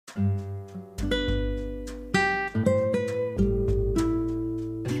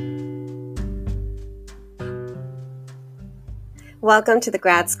Welcome to the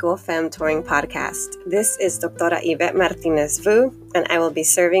Grad School Femtoring Podcast. This is Doctora Yvette Martinez Vu, and I will be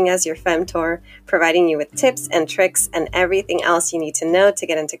serving as your femtor, providing you with tips and tricks and everything else you need to know to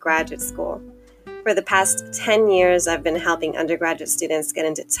get into graduate school. For the past 10 years, I've been helping undergraduate students get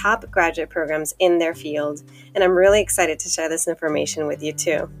into top graduate programs in their field, and I'm really excited to share this information with you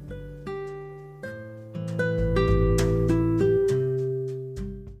too.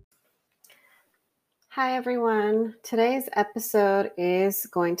 Hi everyone. Today's episode is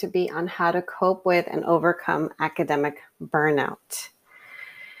going to be on how to cope with and overcome academic burnout.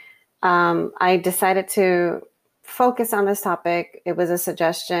 I decided to focus on this topic. It was a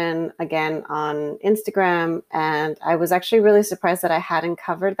suggestion again on Instagram, and I was actually really surprised that I hadn't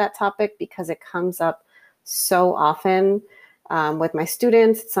covered that topic because it comes up so often with my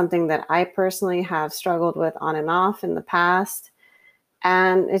students. It's something that I personally have struggled with on and off in the past,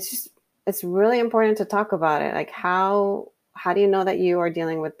 and it's really important to talk about it. Like how do you know that you are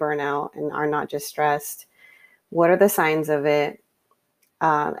dealing with burnout and are not just stressed? What are the signs of it?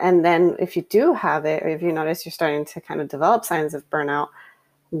 And then if you do have it, or if you notice you're starting to kind of develop signs of burnout,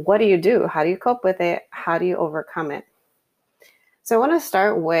 what do you do? How do you cope with it? How do you overcome it? So I want to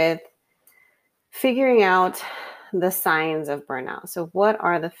start with figuring out the signs of burnout. So what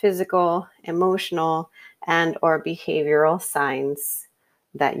are the physical, emotional, and or behavioral signs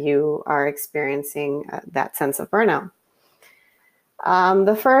that you are experiencing that sense of burnout?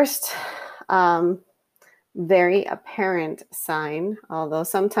 The first very apparent sign, although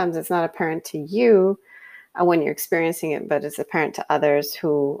sometimes it's not apparent to you when you're experiencing it, but it's apparent to others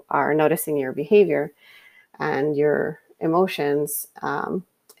who are noticing your behavior and your emotions,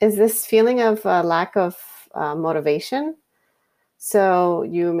 is this feeling of lack of motivation. So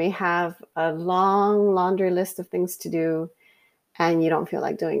you may have a long laundry list of things to do, and you don't feel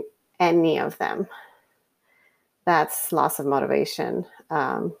like doing any of them. That's loss of motivation.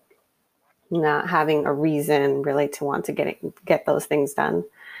 Not having a reason really to want to get those things done.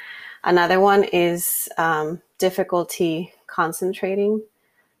 Another one is difficulty concentrating.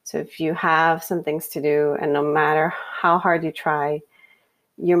 So if you have some things to do, and no matter how hard you try,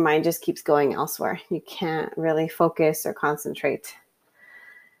 your mind just keeps going elsewhere. You can't really focus or concentrate.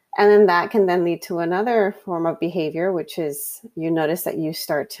 And then that can then lead to another form of behavior, which is you notice that you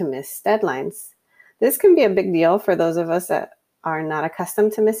start to miss deadlines. This can be a big deal for those of us that are not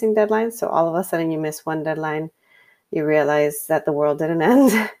accustomed to missing deadlines. So all of a sudden you miss one deadline, you realize that the world didn't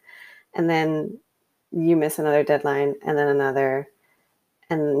end, and then you miss another deadline, and then another,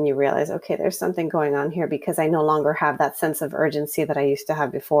 and then you realize, okay, there's something going on here because I no longer have that sense of urgency that I used to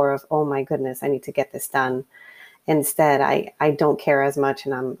have before of, oh my goodness, I need to get this done. Instead, I don't care as much,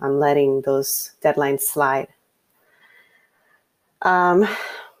 and I'm letting those deadlines slide.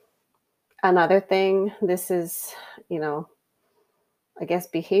 Another thing, this is, I guess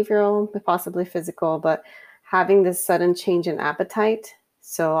behavioral, but possibly physical, but having this sudden change in appetite.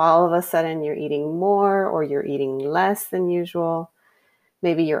 So all of a sudden you're eating more or you're eating less than usual.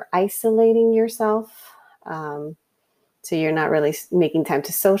 Maybe you're isolating yourself. So you're not really making time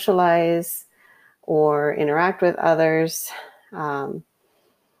to socialize or interact with others.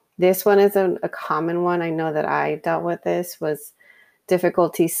 This one is a common one. I know that I dealt with this, was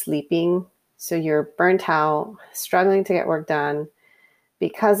difficulty sleeping. So you're burnt out, struggling to get work done.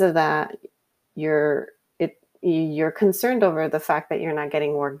 Because of that, you're concerned over the fact that you're not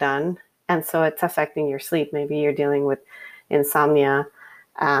getting work done. And so it's affecting your sleep. Maybe you're dealing with insomnia,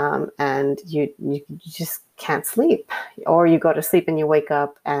 and you just can't sleep, or you go to sleep and you wake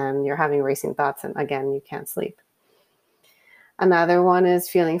up and you're having racing thoughts, and again, you can't sleep. Another one is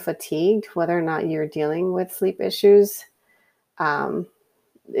feeling fatigued, whether or not you're dealing with sleep issues.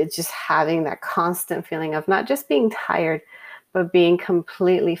 It's just having that constant feeling of not just being tired, but being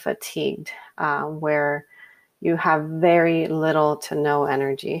completely fatigued, where you have very little to no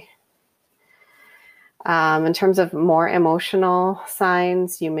energy. In terms of more emotional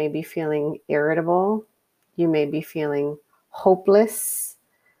signs, you may be feeling irritable. You may be feeling hopeless.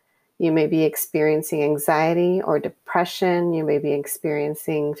 You may be experiencing anxiety or depression. You may be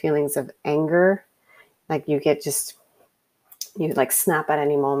experiencing feelings of anger. Like you like snap at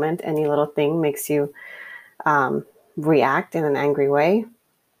any moment. Any little thing makes you react in an angry way.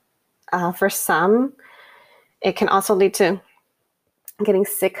 For some, it can also lead to getting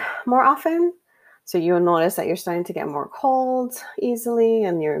sick more often. So you'll notice that you're starting to get more colds easily,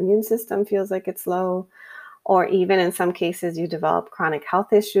 and your immune system feels like it's low. Or even in some cases, you develop chronic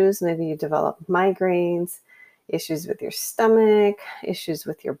health issues. Maybe you develop migraines, issues with your stomach, issues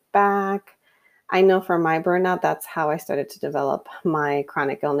with your back. I know for my burnout, that's how I started to develop my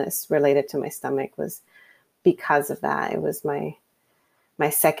chronic illness related to my stomach, was because of that. It was my my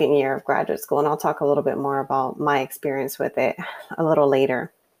second year of graduate school. And I'll talk a little bit more about my experience with it a little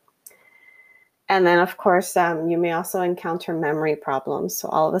later. And then, of course, you may also encounter memory problems. So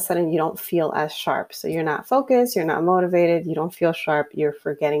all of a sudden, you don't feel as sharp. So you're not focused, you're not motivated, you don't feel sharp, you're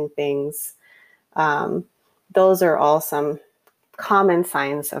forgetting things. Those are all some common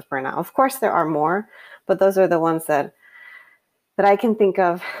signs of burnout. Of course, there are more, but those are the ones that I can think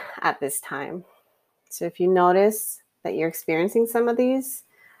of at this time. So if you notice that you're experiencing some of these,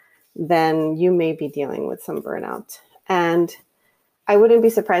 then you may be dealing with some burnout. And I wouldn't be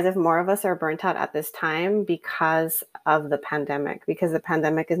surprised if more of us are burnt out at this time because of the pandemic, because the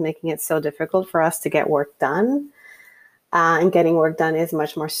pandemic is making it so difficult for us to get work done. And getting work done is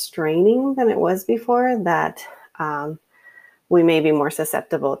much more straining than it was before, that we may be more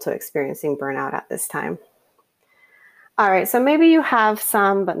susceptible to experiencing burnout at this time. All right, so maybe you have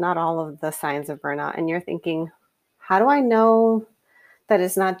some, but not all of the signs of burnout, and you're thinking, how do I know that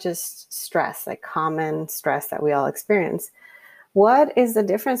it's not just stress, like common stress that we all experience? What is the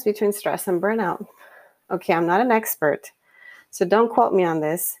difference between stress and burnout? Okay, I'm not an expert, so don't quote me on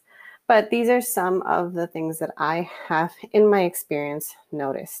this, but these are some of the things that I have, in my experience,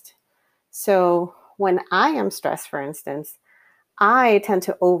 noticed. So when I am stressed, for instance, I tend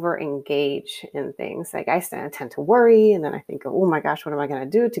to over-engage in things. Like I tend to worry, and then I think, oh my gosh, what am I going to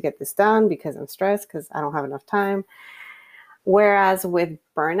do to get this done because I'm stressed, because I don't have enough time. Whereas with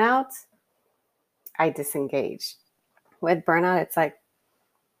burnout, I disengage. With burnout, it's like,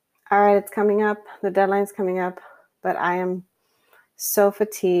 all right, it's coming up, the deadline's coming up, but I am so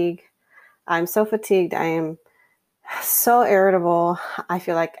fatigued. I am so irritable. I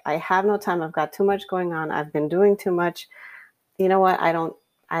feel like I have no time. I've got too much going on. I've been doing too much. You know what? I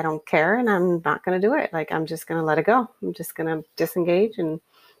don't care, and I'm not going to do it. Like, I'm just going to let it go. I'm just going to disengage and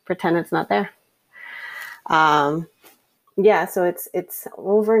pretend it's not there. Yeah, so it's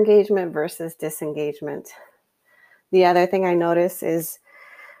over-engagement versus disengagement. The other thing I notice is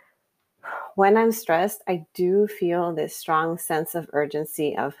when I'm stressed, I do feel this strong sense of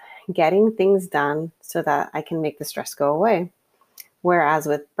urgency of getting things done so that I can make the stress go away. Whereas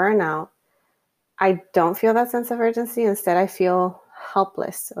with burnout, I don't feel that sense of urgency. Instead, I feel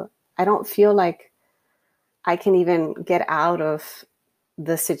helpless. So I don't feel like I can even get out of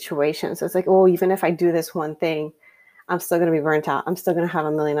the situation. So it's like, oh, even if I do this one thing, I'm still going to be burnt out. I'm still going to have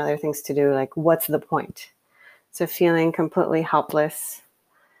a million other things to do. Like, what's the point? So feeling completely helpless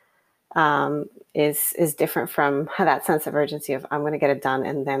is different from that sense of urgency of I'm going to get it done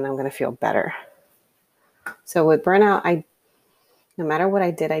and then I'm going to feel better. So with burnout, no matter what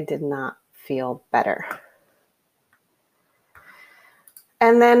I did not feel better.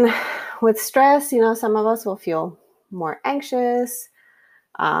 And then with stress, some of us will feel more anxious,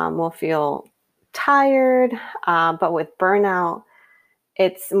 we'll feel tired, but with burnout,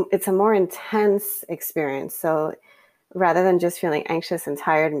 it's a more intense experience. So rather than just feeling anxious and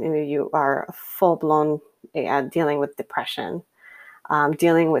tired, maybe you are full-blown dealing with depression,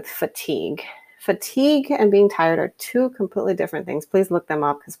 dealing with fatigue. Fatigue and being tired are two completely different things. Please look them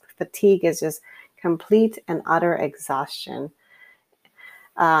up, because fatigue is just complete and utter exhaustion.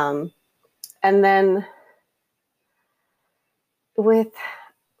 And then with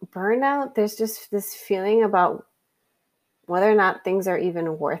burnout, there's just this feeling about whether or not things are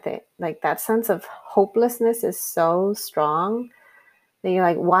even worth it. Like, that sense of hopelessness is so strong that you're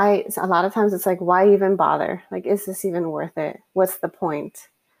like, why? A lot of times it's like, why even bother? Like, is this even worth it? What's the point?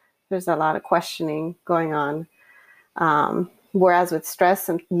 There's a lot of questioning going on. Whereas with stress,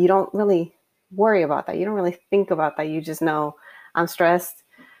 you don't really worry about that. You don't really think about that. You just know, I'm stressed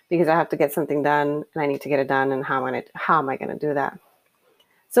because I have to get something done and I need to get it done. And how am I going to do that?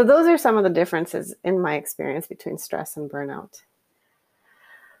 So those are some of the differences in my experience between stress and burnout.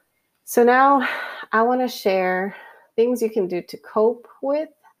 So now I want to share things you can do to cope with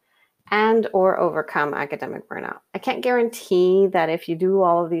and or overcome academic burnout. I can't guarantee that if you do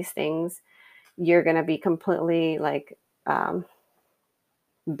all of these things, you're going to be completely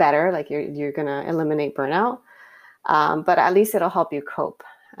better, like you're going to eliminate burnout. But at least it'll help you cope.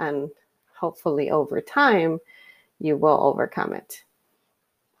 And hopefully over time, you will overcome it.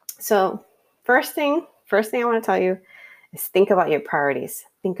 So first thing I want to tell you is think about your priorities.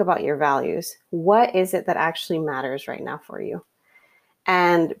 Think about your values. What is it that actually matters right now for you?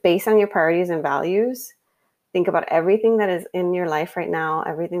 And based on your priorities and values, think about everything that is in your life right now,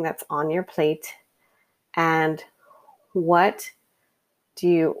 everything that's on your plate, and what do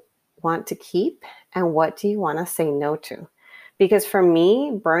you want to keep and what do you want to say no to? Because for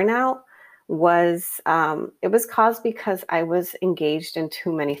me, burnout was caused because I was engaged in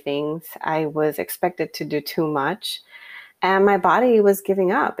too many things. I was expected to do too much. And my body was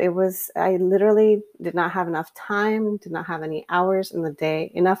giving up. I literally did not have enough time, did not have enough hours in the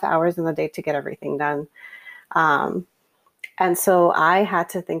day to get everything done. Um, and so I had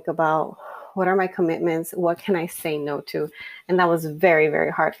to think about, what are my commitments? What can I say no to? And that was very,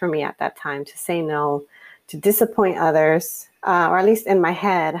 very hard for me at that time, to say no, to disappoint others, or at least in my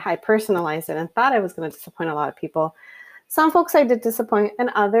head, I personalized it and thought I was going to disappoint a lot of people. Some folks I did disappoint,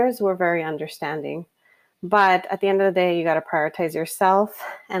 and others were very understanding. But at the end of the day, you got to prioritize yourself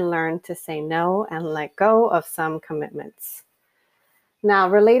and learn to say no and let go of some commitments. Now,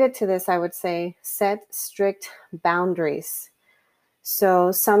 related to this, I would say set strict boundaries.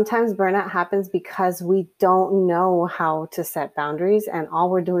 So sometimes burnout happens because we don't know how to set boundaries, and all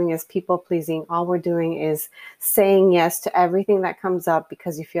we're doing is people pleasing. All we're doing is saying yes to everything that comes up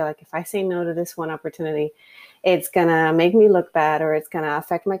because you feel like, if I say no to this one opportunity, it's going to make me look bad, or it's going to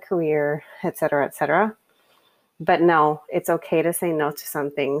affect my career, et cetera, et cetera. But no, it's okay to say no to some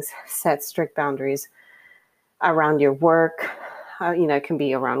things. Set strict boundaries around your work. It can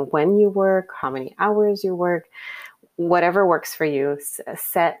be around when you work, how many hours you work, whatever works for you.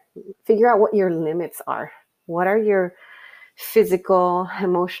 Figure out what your limits are. What are your physical,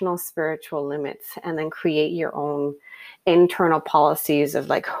 emotional, spiritual limits? And then create your own internal policies of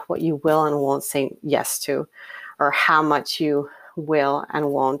like what you will and won't say yes to, or how much you will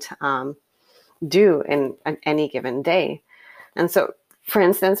and won't do in any given day. And so, for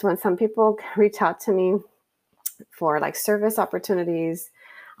instance, when some people reach out to me for like service opportunities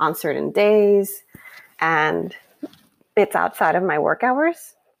on certain days and it's outside of my work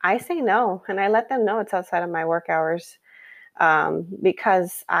hours, I say no, and I let them know it's outside of my work hours,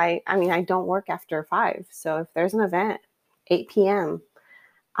 because I don't work after 5. So if there's an event 8 p.m.,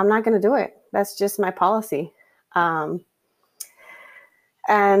 I'm not going to do it. That's just my policy.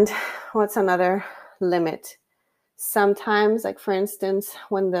 And what's another limit? Sometimes, like for instance,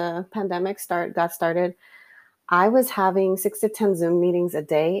 when the pandemic got started, I was having 6 to 10 Zoom meetings a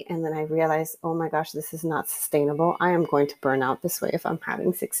day. And then I realized, oh my gosh, this is not sustainable. I am going to burn out this way if I'm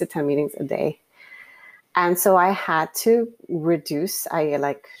having 6 to 10 meetings a day. And so I had to reduce,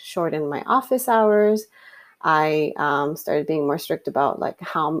 shortened my office hours. I started being more strict about like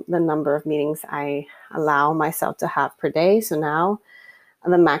how the number of meetings I allow myself to have per day. So now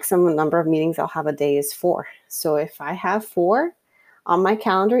the maximum number of meetings I'll have a day is 4. So if I have 4 on my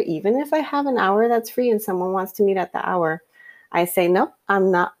calendar, even if I have an hour that's free and someone wants to meet at the hour, I say, nope,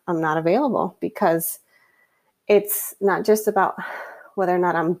 I'm not available, because it's not just about whether or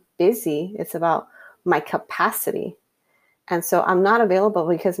not I'm busy. It's about my capacity. And so I'm not available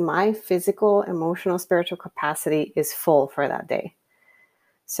because my physical, emotional, spiritual capacity is full for that day.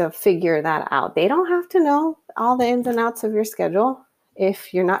 So figure that out. They don't have to know all the ins and outs of your schedule.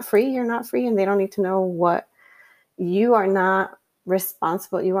 If you're not free, you're not free, and they don't need to know what you are not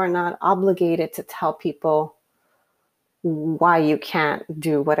responsible. You are not obligated to tell people why you can't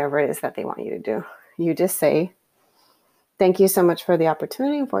do whatever it is that they want you to do. You just say, thank you so much for the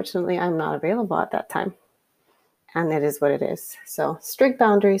opportunity. Unfortunately, I'm not available at that time. And it is what it is. So strict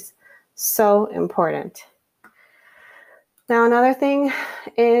boundaries, so important. Now, another thing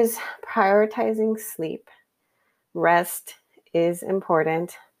is prioritizing sleep. Rest is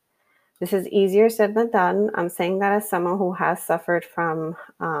important. This is easier said than done. I'm saying that as someone who has suffered from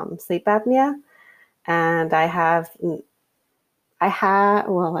sleep apnea. And I had sleep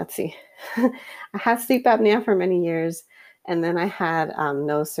apnea for many years. And then I had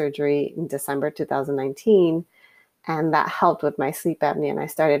nose surgery in December 2019. And that helped with my sleep apnea. And I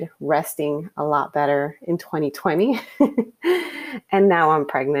started resting a lot better in 2020. And now I'm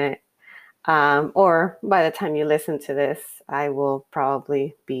pregnant. Or by the time you listen to this, I will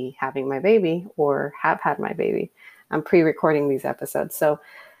probably be having my baby or have had my baby. I'm pre-recording these episodes. So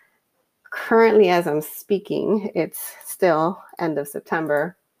currently, as I'm speaking, it's still end of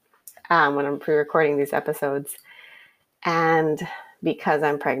September when I'm pre-recording these episodes. And because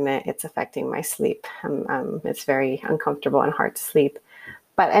I'm pregnant, it's affecting my sleep. It's very uncomfortable and hard to sleep.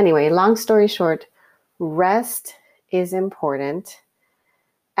 But anyway, long story short, rest is important.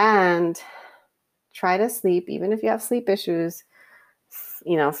 And try to sleep, even if you have sleep issues,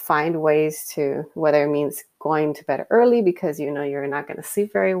 find ways to, whether it means going to bed early because you're not going to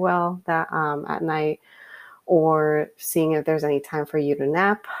sleep very well at night, or seeing if there's any time for you to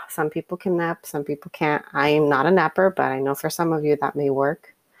nap. Some people can nap, some people can't. I am not a napper, but I know for some of you that may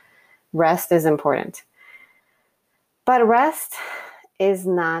work. Rest is important. But rest is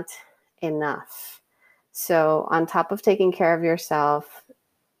not enough. So on top of taking care of yourself,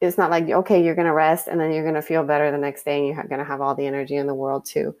 it's not like, okay, you're going to rest and then you're going to feel better the next day and you're going to have all the energy in the world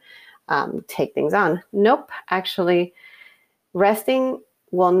to take things on. Nope. Actually, Resting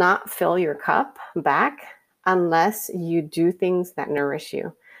will not fill your cup back unless you do things that nourish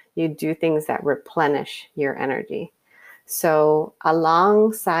you. You do things that replenish your energy. So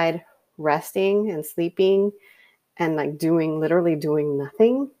alongside resting and sleeping and like literally doing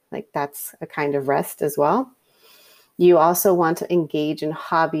nothing, like that's a kind of rest as well. You also want to engage in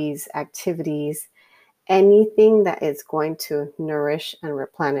hobbies, activities, anything that is going to nourish and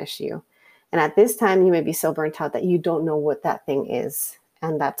replenish you. And at this time, you may be so burnt out that you don't know what that thing is.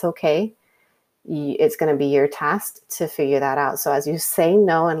 And that's okay. It's going to be your task to figure that out. So as you say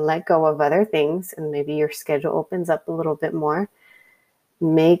no and let go of other things, and maybe your schedule opens up a little bit more,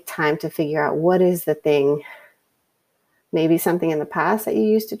 make time to figure out what is the thing. Maybe something in the past that you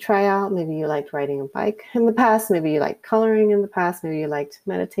used to try out. Maybe you liked riding a bike in the past. Maybe you liked coloring in the past. Maybe you liked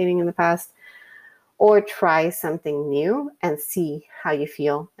meditating in the past. Or try something new and see how you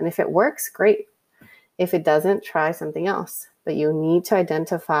feel. And if it works, great. If it doesn't, try something else. But you need to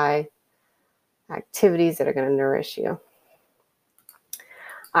identify activities that are going to nourish you.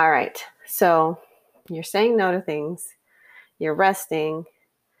 All right. So you're saying no to things. You're resting.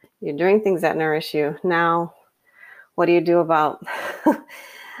 You're doing things that nourish you. Now, what do you do about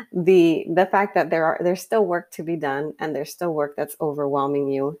the fact that there's still work to be done, and there's still work that's overwhelming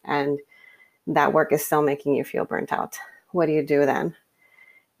you, and that work is still making you feel burnt out? What do you do then?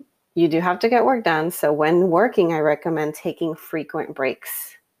 You do have to get work done. So when working, I recommend taking frequent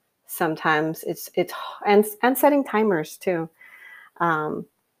breaks. Sometimes it's and setting timers too.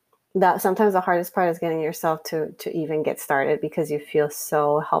 That sometimes the hardest part is getting yourself to even get started, because you feel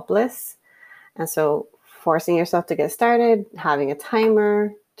so helpless. And so forcing yourself to get started, having a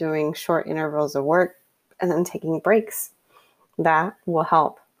timer, doing short intervals of work, and then taking breaks, that will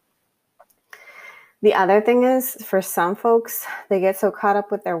help. The other thing is, for some folks, they get so caught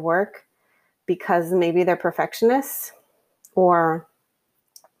up with their work because maybe they're perfectionists, or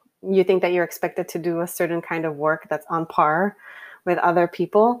you think that you're expected to do a certain kind of work that's on par with other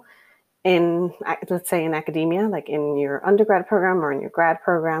people in, let's say, in academia, like in your undergrad program or in your grad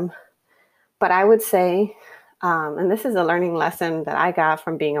program. But I would say, and this is a learning lesson that I got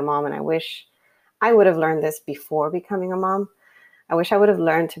from being a mom, and I wish I would have learned this before becoming a mom. I wish I would have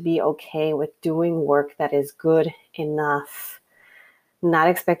learned to be okay with doing work that is good enough, not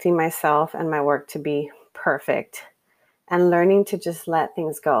expecting myself and my work to be perfect, and learning to just let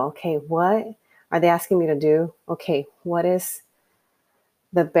things go. Okay, what are they asking me to do? Okay, what is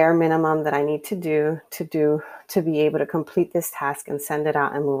the bare minimum that I need to do to be able to complete this task and send it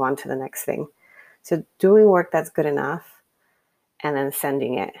out and move on to the next thing? So doing work that's good enough, and then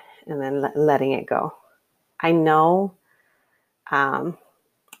sending it, and then letting it go. I know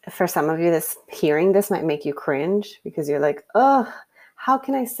for some of you, hearing this might make you cringe, because you're like, oh, how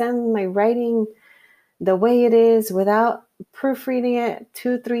can I send my writing the way it is without proofreading it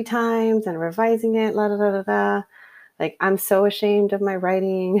 2-3 times and revising it, la da da da da. Like, I'm so ashamed of my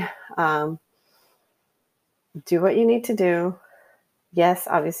writing. Do what you need to do. Yes,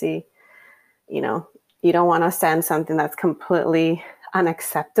 obviously, you don't want to send something that's completely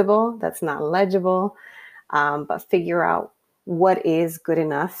unacceptable, that's not legible, but figure out what is good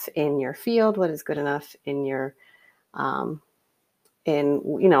enough in your field, what is good enough in your, in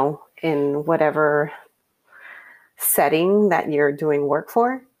whatever setting that you're doing work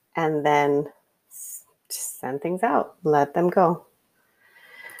for, and then just send things out, let them go.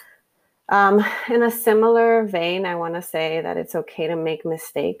 In a similar vein, I want to say that it's okay to make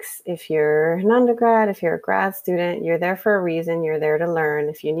mistakes. If you're an undergrad, if you're a grad student, you're there for a reason. You're there to learn.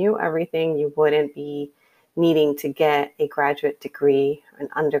 If you knew everything, you wouldn't be needing to get a graduate degree, an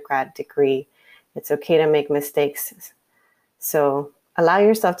undergrad degree. It's okay to make mistakes. So allow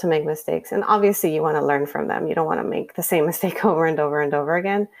yourself to make mistakes. And obviously you want to learn from them. You don't want to make the same mistake over and over and over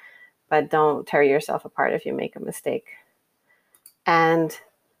again, but don't tear yourself apart if you make a mistake. And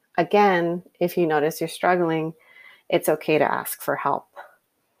again, if you notice you're struggling, it's okay to ask for help.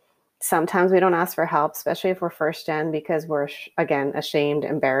 Sometimes we don't ask for help, especially if we're first gen, because we're, again, ashamed,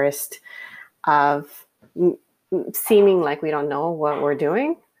 embarrassed of seeming like we don't know what we're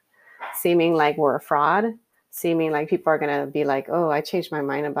doing, seeming like we're a fraud, seeming like people are going to be like, oh, I changed my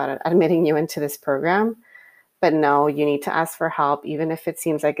mind about it, admitting you into this program. But no, you need to ask for help, even if it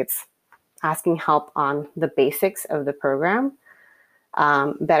seems like it's asking help on the basics of the program.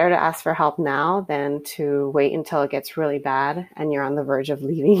 Better to ask for help now than to wait until it gets really bad and you're on the verge of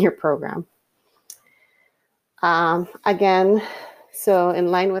leaving your program. Again, so in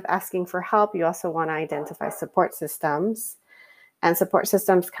line with asking for help, you also want to identify support systems. And support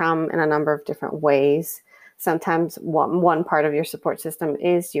systems come in a number of different ways. Sometimes one part of your support system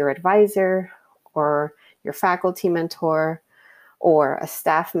is your advisor or your faculty mentor, or a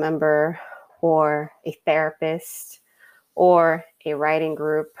staff member or a therapist or a writing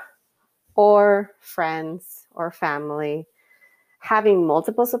group or friends or family. Having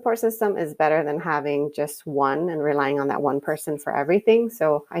multiple support systems is better than having just one and relying on that one person for everything.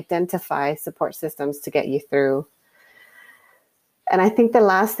 So identify support systems to get you through. And I think the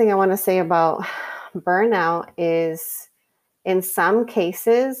last thing I want to say about burnout is, in some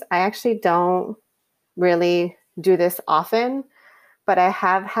cases, I actually don't really do this often, but I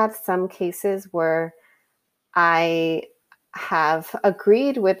have had some cases where I have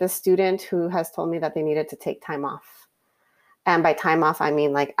agreed with a student who has told me that they needed to take time off. And by time off, I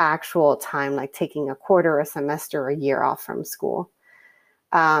mean like actual time, like taking a quarter, a semester, a year off from school.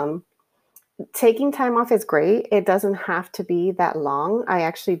 Taking time off is great. It doesn't have to be that long. I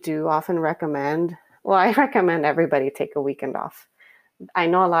actually do often recommend, I recommend everybody take a weekend off. I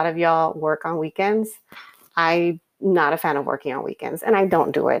know a lot of y'all work on weekends. I'm not a fan of working on weekends, and I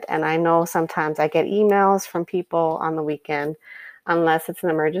don't do it. And I know sometimes I get emails from people on the weekend. Unless it's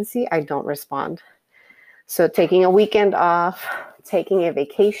an emergency, I don't respond. So taking a weekend off, taking a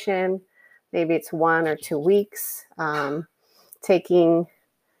vacation, maybe it's 1 or 2 weeks, and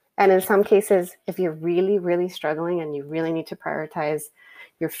in some cases, if you're really, really struggling and you really need to prioritize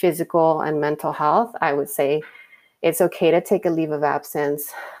your physical and mental health, I would say it's okay to take a leave of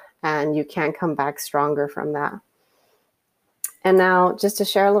absence, and you can come back stronger from that. And now just to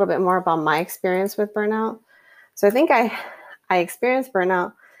share a little bit more about my experience with burnout. So I think I experienced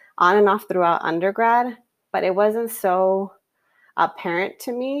burnout on and off throughout undergrad, but it wasn't so apparent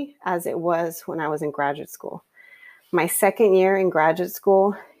to me as it was when I was in graduate school. My second year in graduate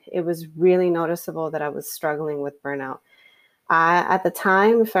school, it was really noticeable that I was struggling with burnout. At the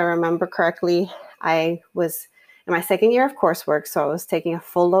time, if I remember correctly, I was in my second year of coursework, so I was taking a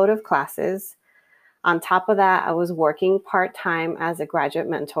full load of classes. On top of that, I was working part-time as a graduate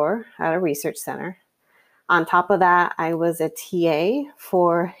mentor at a research center. On top of that, I was a TA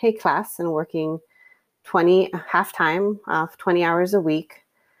for a class and working half-time, 20 hours a week,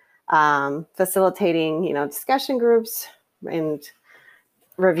 facilitating, discussion groups and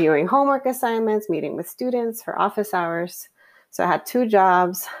reviewing homework assignments, meeting with students for office hours. So I had 2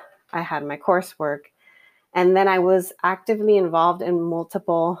 jobs. I had my coursework. And then I was actively involved in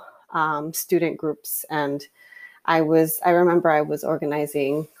multiple student groups. And I remember I was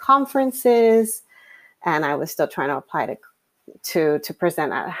organizing conferences, and I was still trying to apply to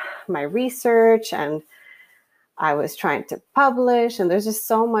present my research, and I was trying to publish. And there's just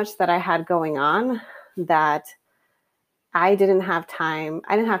so much that I had going on that I didn't have time.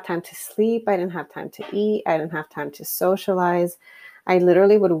 I didn't have time to sleep. I didn't have time to eat. I didn't have time to socialize. I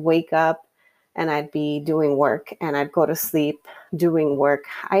literally would wake up and I'd be doing work, and I'd go to sleep doing work.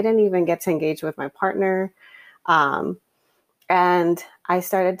 I didn't even get to engage with my partner. And I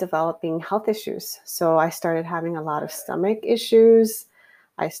started developing health issues. So I started having a lot of stomach issues.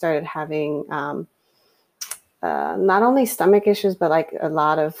 I started having not only stomach issues, but like a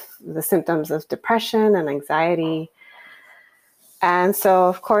lot of the symptoms of depression and anxiety. And so,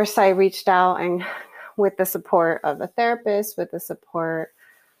 of course, I reached out, and with the support of a therapist, with the support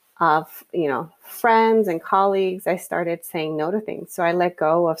of, friends and colleagues, I started saying no to things. So I let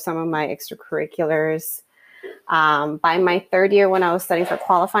go of some of my extracurriculars. By my 3rd year, when I was studying for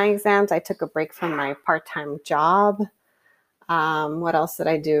qualifying exams, I took a break from my part-time job. What else did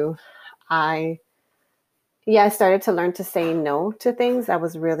I do? I started to learn to say no to things. That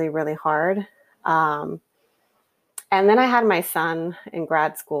was really, really hard. And then I had my son in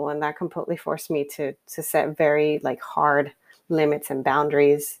grad school, and that completely forced me to set very hard limits and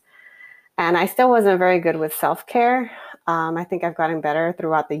boundaries. And I still wasn't very good with self-care. I think I've gotten better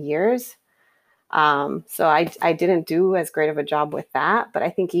throughout the years. So I didn't do as great of a job with that. But I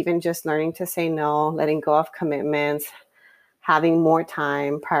think even just learning to say no, letting go of commitments, having more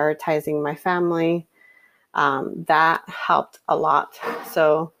time, prioritizing my family, that helped a lot.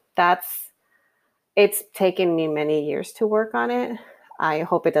 So it's taken me many years to work on it. I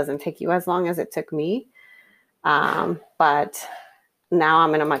hope it doesn't take you as long as it took me. But now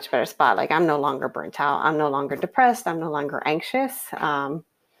I'm in a much better spot. I'm no longer burnt out. I'm no longer depressed. I'm no longer anxious.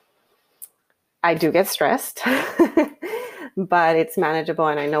 I do get stressed, but it's manageable,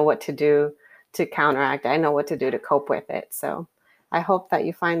 and I know what to do to counteract. I know what to do to cope with it. So I hope that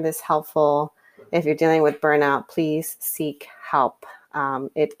you find this helpful. If you're dealing with burnout, please seek help.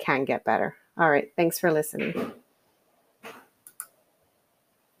 It can get better. All right. Thanks for listening.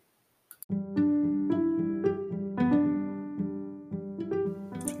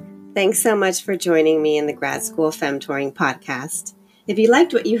 Thanks so much for joining me in the Grad School Femtoring podcast. If you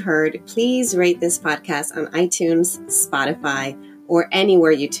liked what you heard, please rate this podcast on iTunes, Spotify, or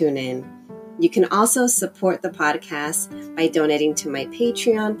anywhere you tune in. You can also support the podcast by donating to my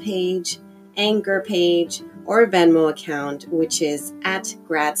Patreon page, Anchor page, or Venmo account, which is at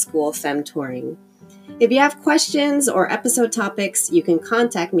Grad School Femtoring. If you have questions or episode topics, you can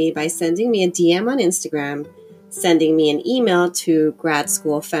contact me by sending me a DM on Instagram, sending me an email to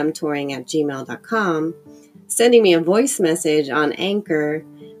gradschoolfemtoring@gmail.com, sending me a voice message on Anchor,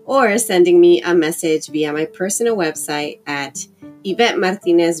 or sending me a message via my personal website at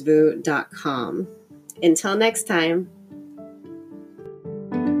YvetteMartinezvu.com. Until next time.